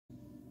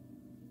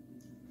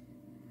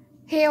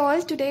Hey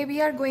all, today we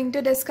are going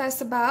to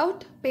discuss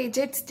about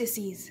Paget's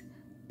disease.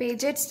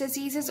 Paget's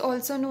disease is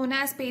also known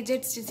as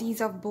Paget's disease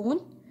of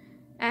bone,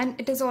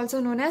 and it is also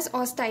known as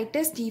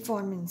osteitis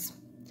deformans.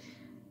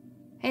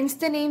 Hence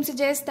the name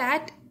suggests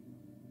that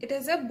it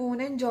is a bone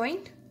and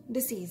joint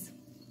disease.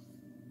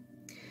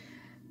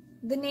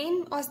 The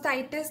name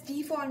osteitis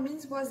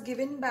deformans was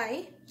given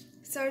by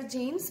Sir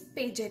James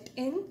Paget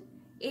in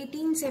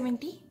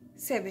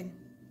 1877.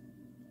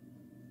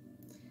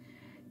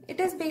 It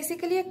is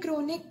basically a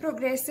chronic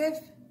progressive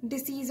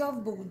disease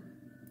of bone.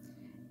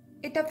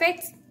 It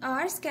affects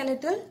our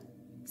skeletal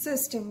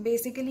system,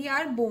 basically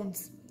our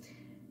bones.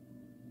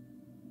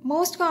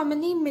 Most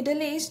commonly,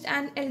 middle-aged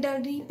and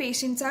elderly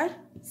patients are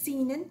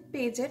seen in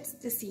Paget's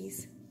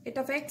disease. It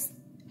affects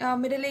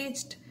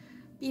middle-aged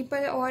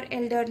people or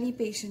elderly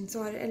patients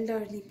or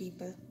elderly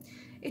people.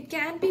 It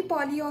can be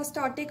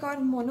polyostotic or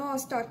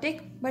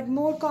monostotic, but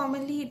more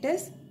commonly it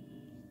is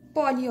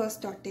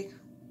polyostotic.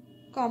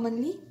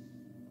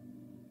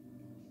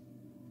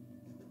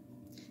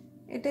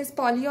 It is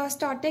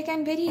polyostotic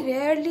and very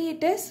rarely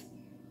it is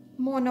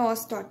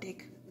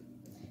monostotic.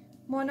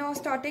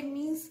 Monostotic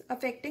means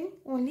affecting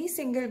only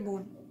single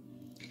bone.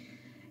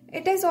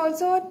 It is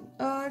also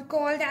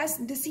called as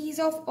disease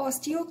of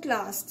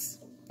osteoclasts.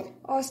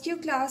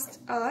 Osteoclasts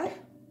are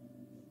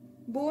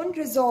bone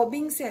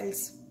resorbing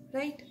cells,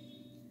 right?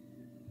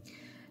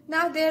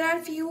 Now there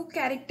are few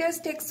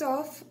characteristics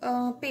of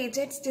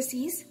Paget's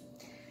disease,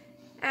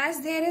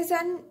 as there is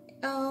an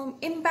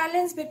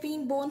imbalance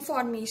between bone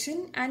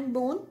formation and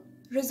bone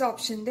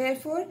resorption.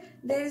 Therefore,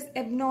 there is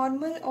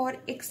abnormal or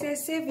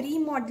excessive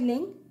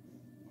remodeling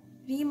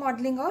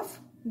of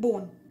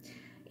bone.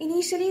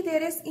 Initially,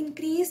 there is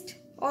increased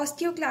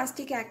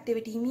osteoclastic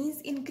activity,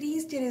 means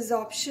increased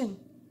resorption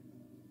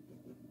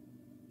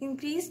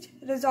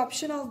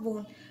of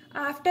bone.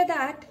 After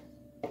that,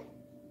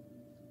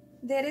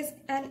 there is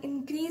an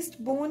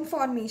increased bone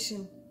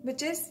formation,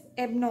 which is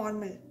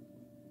abnormal,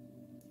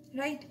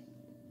 right?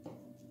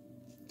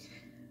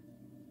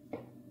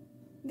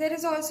 There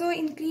is also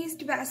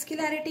increased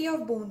vascularity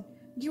of bone,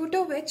 due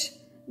to which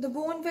the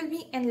bone will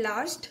be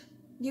enlarged.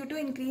 Due to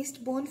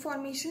increased bone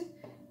formation,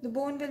 the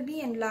bone will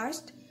be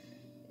enlarged.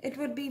 It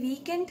would be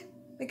weakened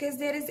because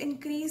there is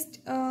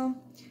increased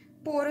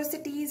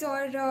porosities,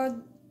 or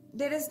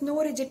there is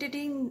no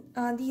rigidity in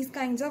these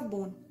kinds of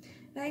bone,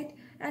 right?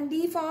 And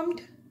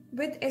deformed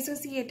with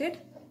associated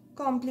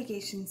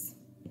complications.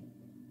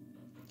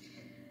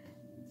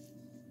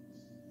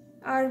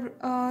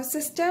 Our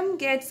system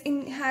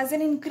has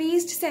an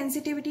increased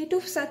sensitivity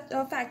to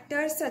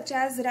factors such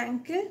as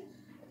Rankel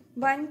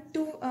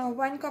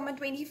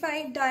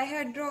 1,25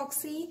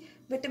 dihydroxy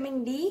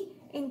vitamin D,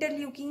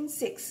 interleukin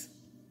 6.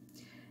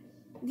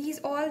 These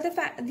all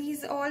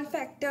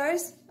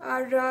factors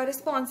are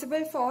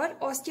responsible for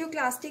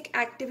osteoclastic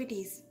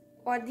activities,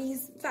 or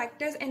these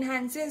factors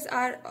enhances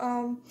our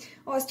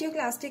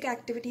osteoclastic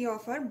activity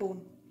of our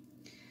bone.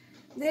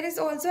 There is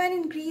also an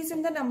increase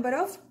in the number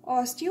of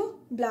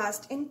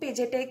osteoblasts in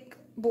Pagetic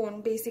bone,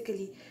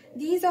 basically.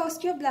 These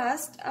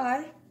osteoblasts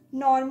are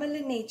normal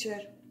in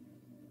nature.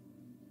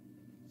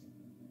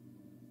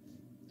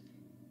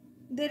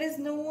 There is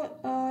no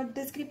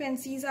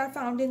discrepancies are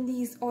found in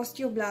these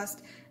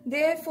osteoblasts.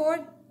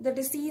 Therefore, the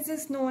disease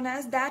is known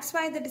as, that's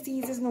why the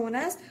disease is known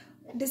as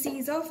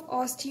disease of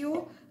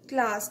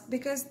osteoclast,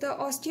 because the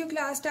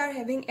osteoclasts are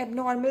having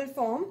abnormal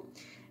form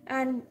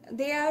and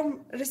they are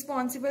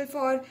responsible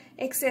for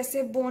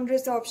excessive bone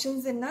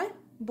resorptions in our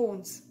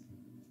bones.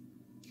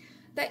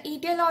 The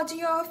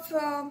etiology of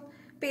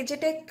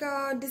Pagetic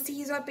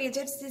disease or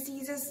Paget's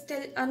disease is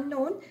still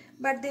unknown,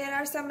 but there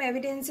are some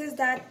evidences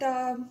that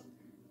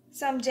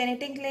some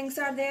genetic links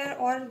are there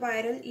or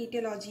viral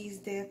etiology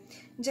is there.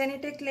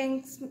 Genetic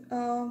links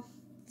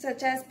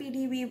such as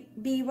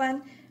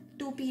PDB1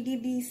 to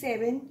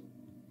PDB7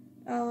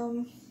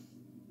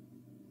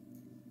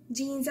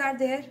 genes are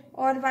there,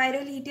 or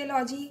viral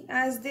etiology,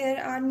 as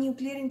there are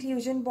nuclear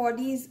inclusion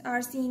bodies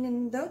are seen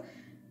in the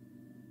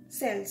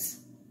cells,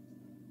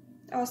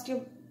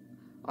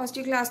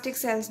 osteoclastic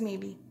cells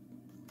maybe.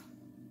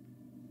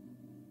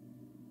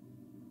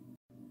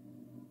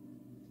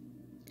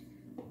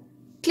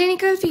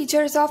 Clinical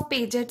features of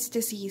Paget's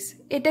disease.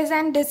 It is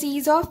an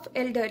disease of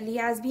elderly,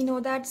 as we know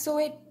that, so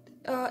it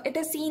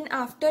is seen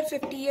after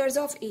 50 years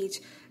of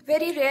age.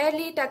 Very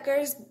rarely it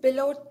occurs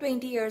below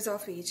 20 years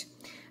of age.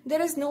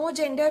 There is no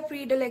gender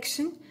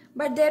predilection,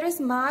 but there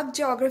is marked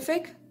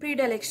geographic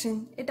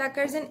predilection. It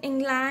occurs in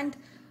England,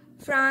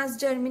 France,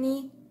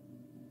 Germany,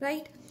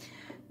 right?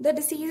 The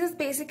disease is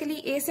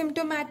basically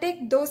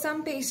asymptomatic, though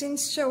some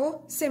patients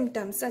show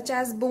symptoms such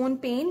as bone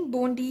pain.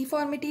 Bone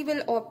deformity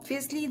will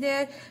obviously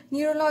there.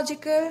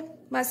 Neurological,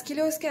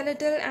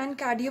 musculoskeletal and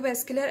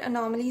cardiovascular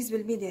anomalies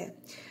will be there.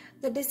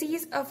 The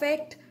disease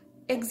affects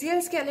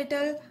axial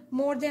skeletal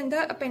more than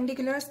the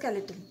appendicular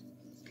skeletal.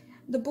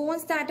 The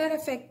bones that are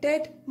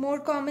affected more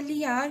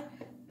commonly are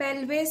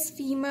pelvis,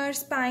 femur,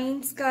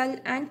 spine, skull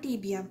and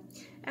tibia,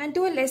 and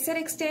to a lesser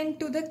extent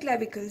to the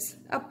clavicles,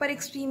 upper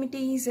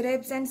extremities,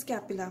 ribs and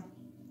scapula.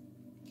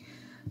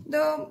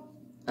 The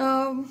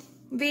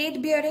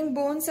weight bearing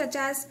bones such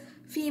as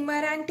femur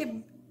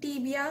and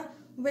tibia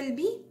will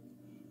be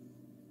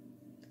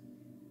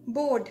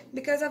bowed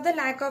because of the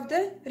lack of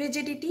the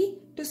rigidity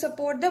to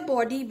support the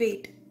body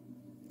weight.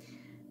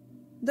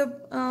 The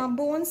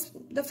bones,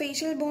 the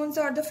facial bones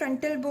or the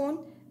frontal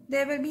bone,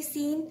 there will be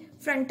seen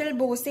frontal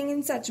bossing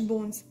in such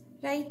bones,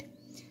 right?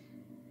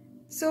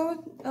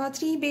 So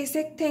three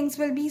basic things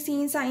will be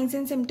seen, signs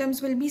and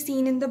symptoms will be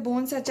seen in the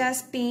bones such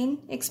as pain,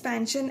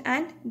 expansion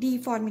and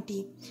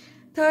deformity.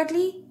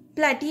 Thirdly,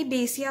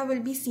 platybasia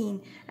will be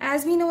seen.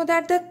 As we know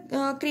that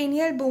the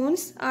cranial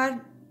bones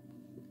are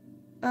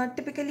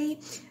typically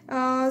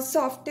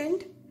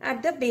softened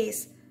at the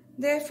base.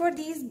 Therefore,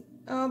 these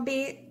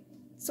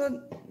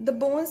so the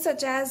bones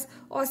such as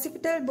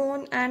occipital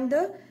bone and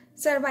the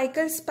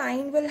cervical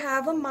spine will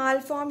have a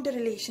malformed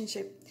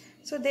relationship.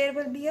 So there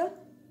will be a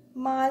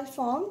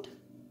malformed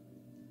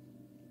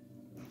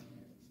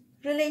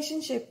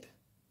relationship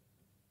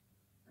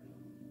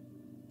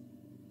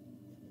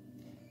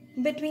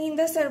between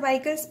the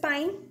cervical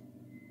spine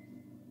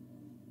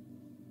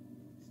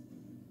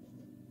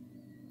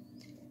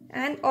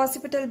and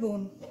occipital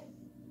bone.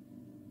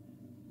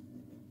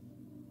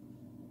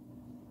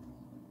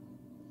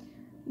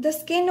 The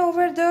skin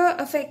over the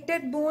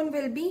affected bone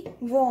will be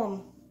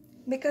warm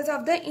because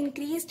of the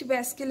increased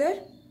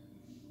vasculature.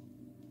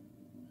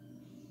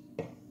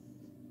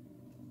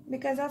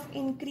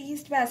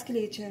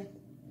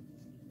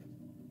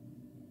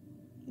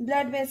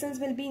 Blood vessels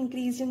will be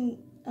increased in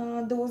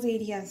those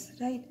areas,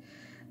 right?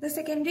 The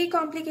secondary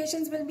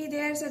complications will be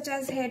there such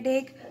as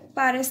headache,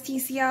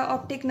 paresthesia,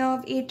 optic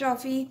nerve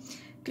atrophy,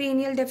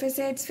 cranial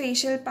deficits,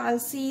 facial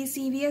palsy,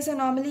 CVS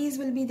anomalies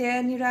will be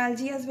there,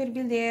 neuralgias will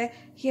be there,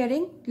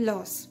 hearing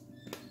loss.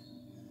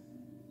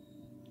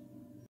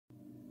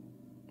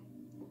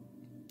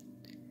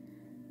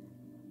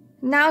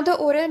 Now the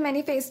oral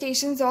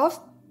manifestations of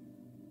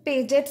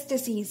Paget's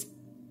disease.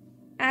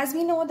 As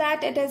we know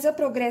that it is a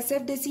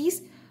progressive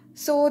disease,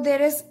 so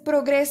there is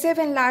progressive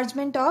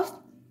enlargement of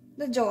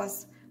the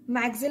jaws.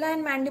 Maxilla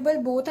and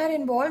mandible both are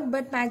involved,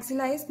 but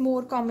maxilla is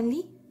more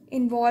commonly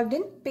involved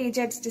in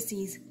Paget's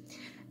disease.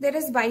 There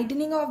is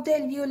widening of the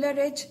alveolar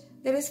ridge,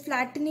 there is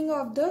flattening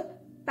of the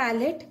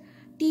palate,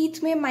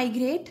 teeth may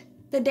migrate,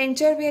 the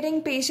denture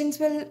wearing patients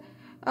will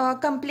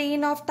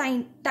complain of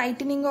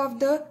tightening of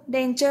the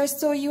dentures,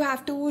 so you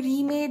have to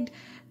remade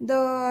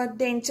the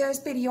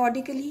dentures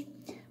periodically.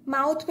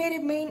 Mouth may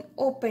remain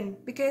open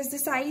because the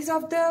size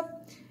of the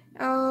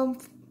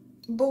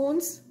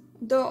bones,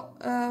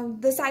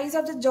 the size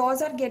of the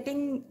jaws are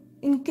getting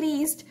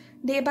increased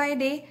day by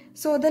day,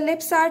 so the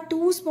lips are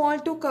too small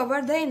to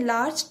cover the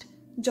enlarged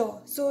jaw,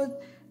 so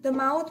the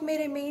mouth may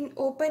remain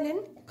open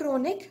in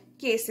chronic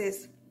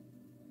cases.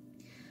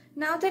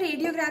 Now the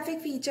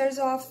radiographic features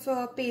of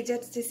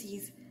Paget's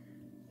disease.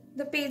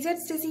 The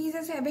Paget's disease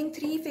is having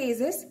three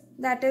phases,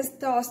 that is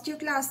the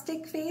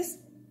osteoclastic phase,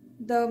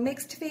 the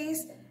mixed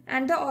phase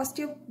and the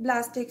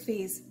osteoblastic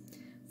phase.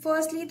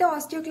 Firstly, the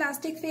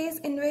osteoclastic phase,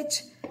 in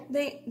which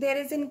there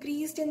is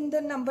increased in the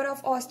number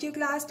of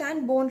osteoclast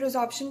and bone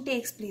resorption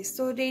takes place.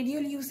 So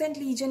radiolucent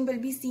lesion will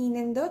be seen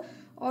in the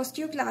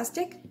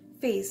osteoclastic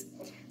phase.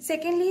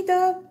 Secondly,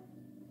 the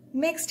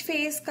mixed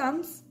phase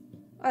comes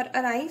or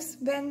arrives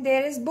when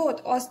there is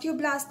both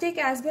osteoblastic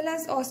as well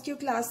as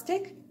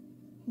osteoclastic,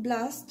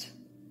 blast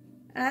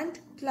and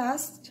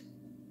clast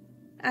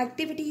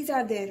activities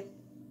are there,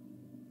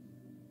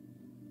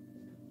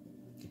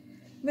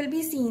 will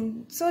be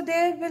seen. So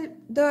there will,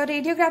 the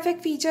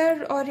radiographic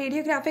feature or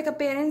radiographic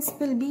appearance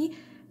will be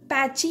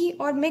patchy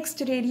or mixed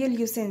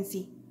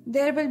radiolucency.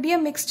 There will be a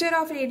mixture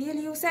of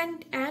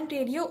radiolucent and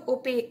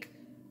radio-opaque,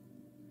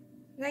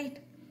 right?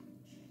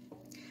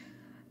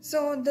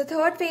 So the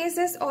third phase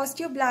is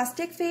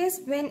osteoblastic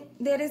phase, when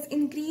there is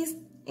increase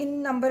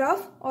in number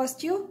of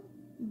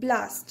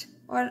osteoblast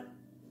or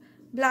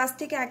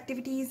blastic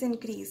activity is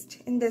increased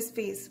in this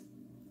phase.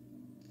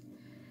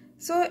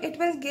 So it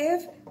will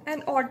give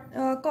an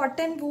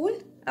cotton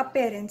wool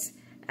appearance,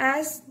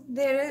 as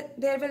there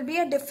will be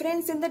a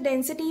difference in the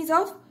densities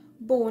of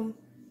bone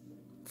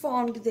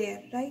formed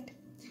there, right?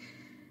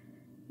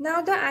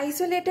 Now the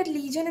isolated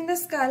lesion in the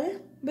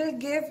skull will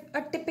give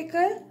a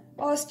typical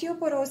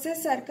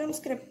osteoporosis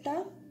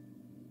circumscripta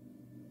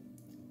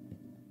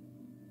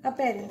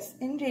appearance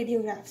in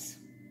radiographs.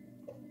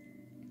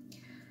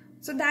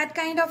 So that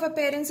kind of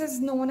appearance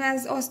is known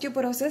as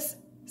osteoporosis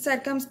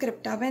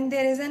circumscripta, when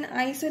there is an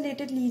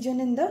isolated lesion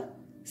in the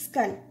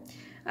skull.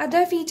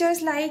 Other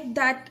features like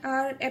that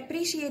are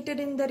appreciated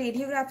in the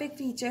radiographic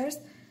features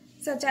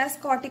such as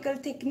cortical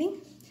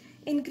thickening,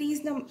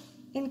 increased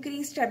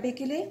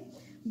trabeculae,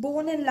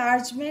 bone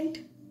enlargement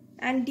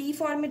and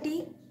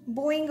deformity,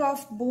 bowing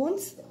of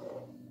bones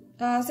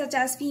such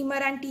as femur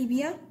and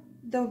tibia.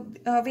 The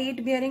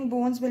weight bearing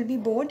bones will be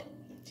bowed.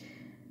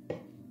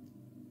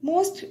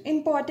 Most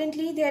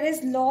importantly, there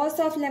is loss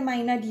of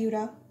lamina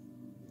dura,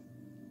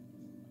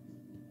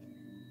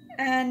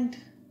 and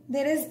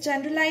there is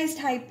generalized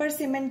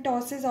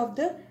hypercementosis of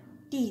the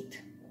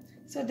teeth.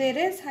 So there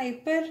is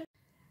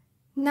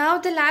Now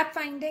the lab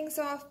findings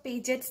of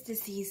Paget's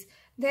disease.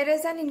 There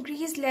is an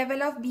increased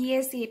level of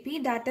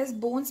BSAP, that is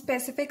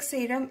bone-specific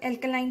serum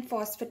alkaline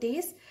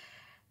phosphatase.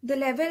 The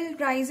level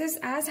rises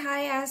as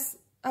high as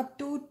up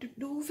to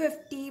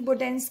 250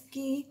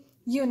 Bodensky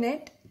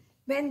unit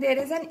when there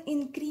is an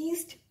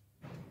increased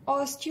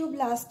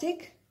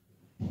osteoblastic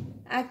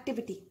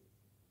activity.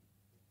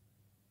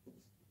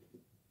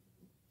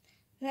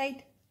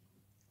 Right?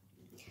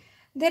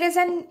 There is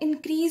an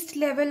increased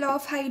level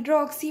of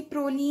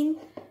hydroxyproline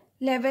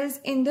levels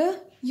in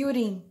the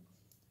urine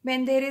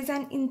when there is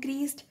an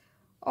increased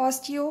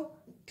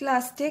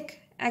osteoclastic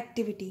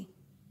activity.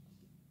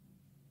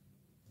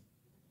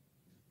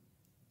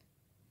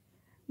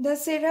 The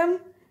serum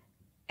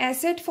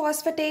acid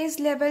phosphatase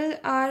level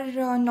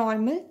are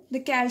normal. The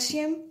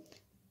calcium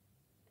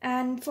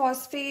and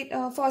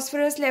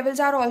phosphorus levels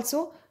are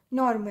also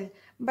normal,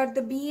 but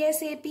the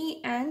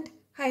BSAP and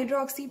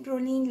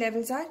hydroxyproline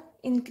levels are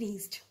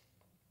increased.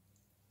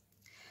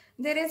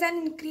 There is an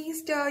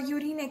increased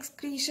urine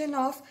excretion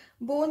of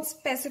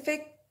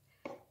bone-specific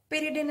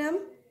pyridinum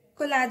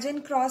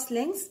collagen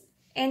cross-links,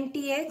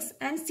 NTX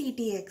and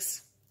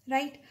CTX,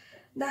 right?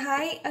 The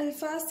high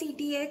alpha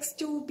CTX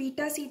to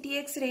beta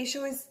CTX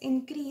ratio is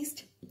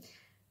increased,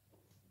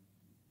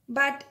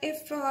 but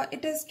if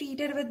it is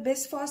treated with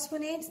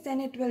bisphosphonates,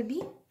 then it will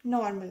be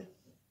normal,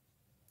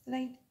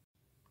 right?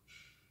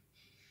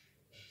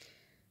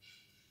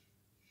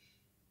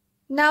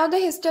 Now the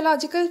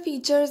histological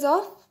features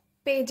of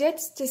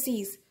Paget's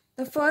disease.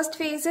 The first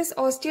phase is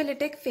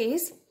osteolytic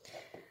phase.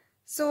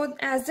 So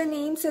as the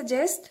name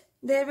suggests,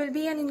 there will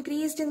be an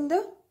increase in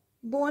the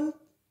bone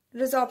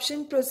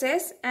resorption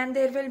process and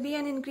there will be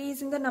an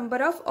increase in the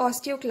number of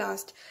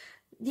osteoclasts.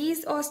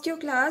 These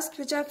osteoclasts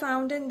which are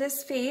found in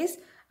this phase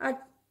are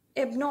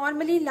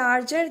abnormally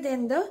larger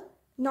than the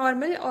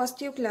normal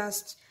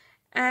osteoclasts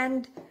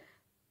and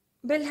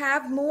will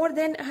have more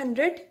than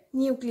 100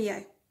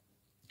 nuclei,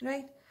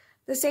 right?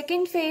 The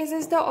second phase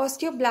is the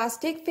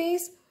osteoblastic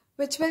phase,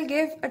 which will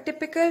give a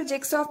typical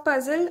jigsaw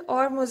puzzle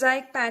or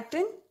mosaic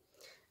pattern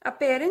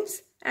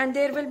appearance, and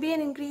there will be an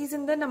increase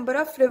in the number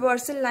of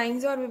reversal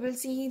lines, or we will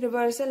see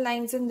reversal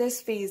lines in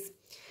this phase.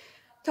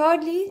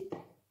 Thirdly,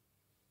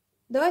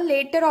 the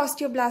later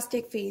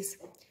osteoblastic phase.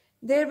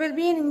 There will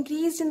be an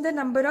increase in the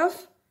number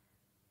of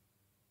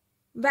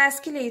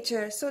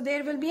vasculature. So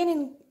there will be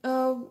an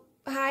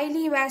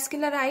highly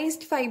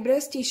vascularized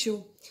fibrous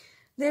tissue.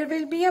 There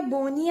will be a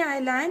bony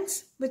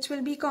islands which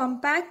will be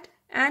compact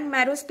and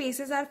marrow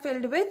spaces are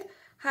filled with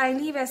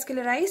highly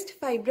vascularized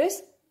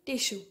fibrous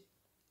tissue.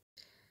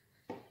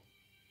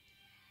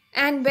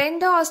 And when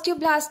the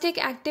osteoblastic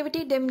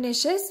activity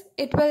diminishes,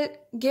 it will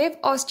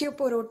give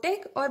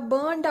osteoporotic or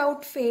burned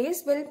out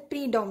phase will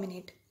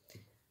predominate.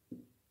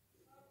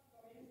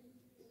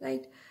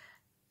 Right.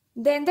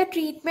 Then the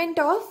treatment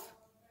of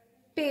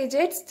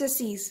Paget's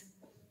disease.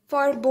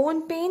 For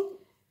bone pain,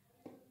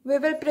 we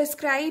will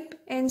prescribe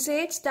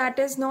NSAIDs, that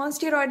is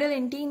non-steroidal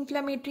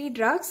anti-inflammatory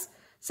drugs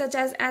such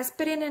as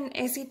aspirin and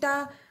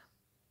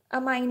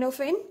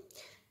acetaminophen.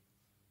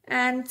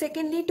 And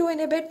secondly, to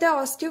inhibit the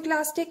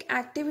osteoclastic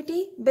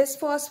activity,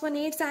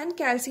 bisphosphonates and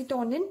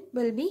calcitonin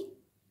will be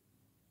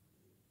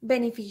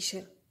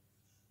beneficial.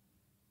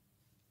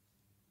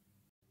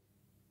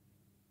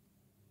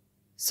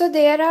 So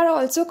there are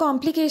also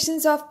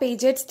complications of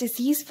Paget's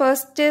disease.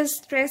 First is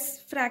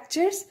stress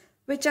fractures,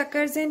 which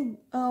occurs in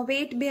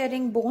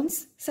weight-bearing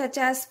bones such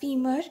as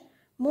femur.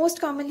 Most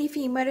commonly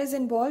femur is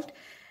involved.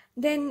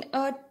 Then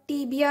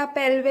tibia,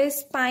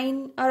 pelvis,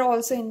 spine are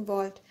also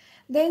involved.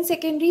 Then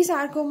secondary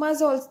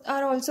sarcomas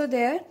are also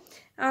there.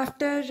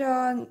 After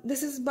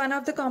this is one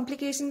of the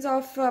complications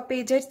of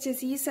Paget's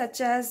disease, such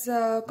as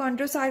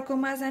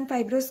chondrosarcomas and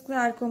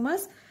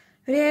fibrosarcomas.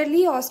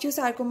 Rarely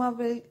osteosarcoma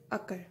will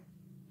occur.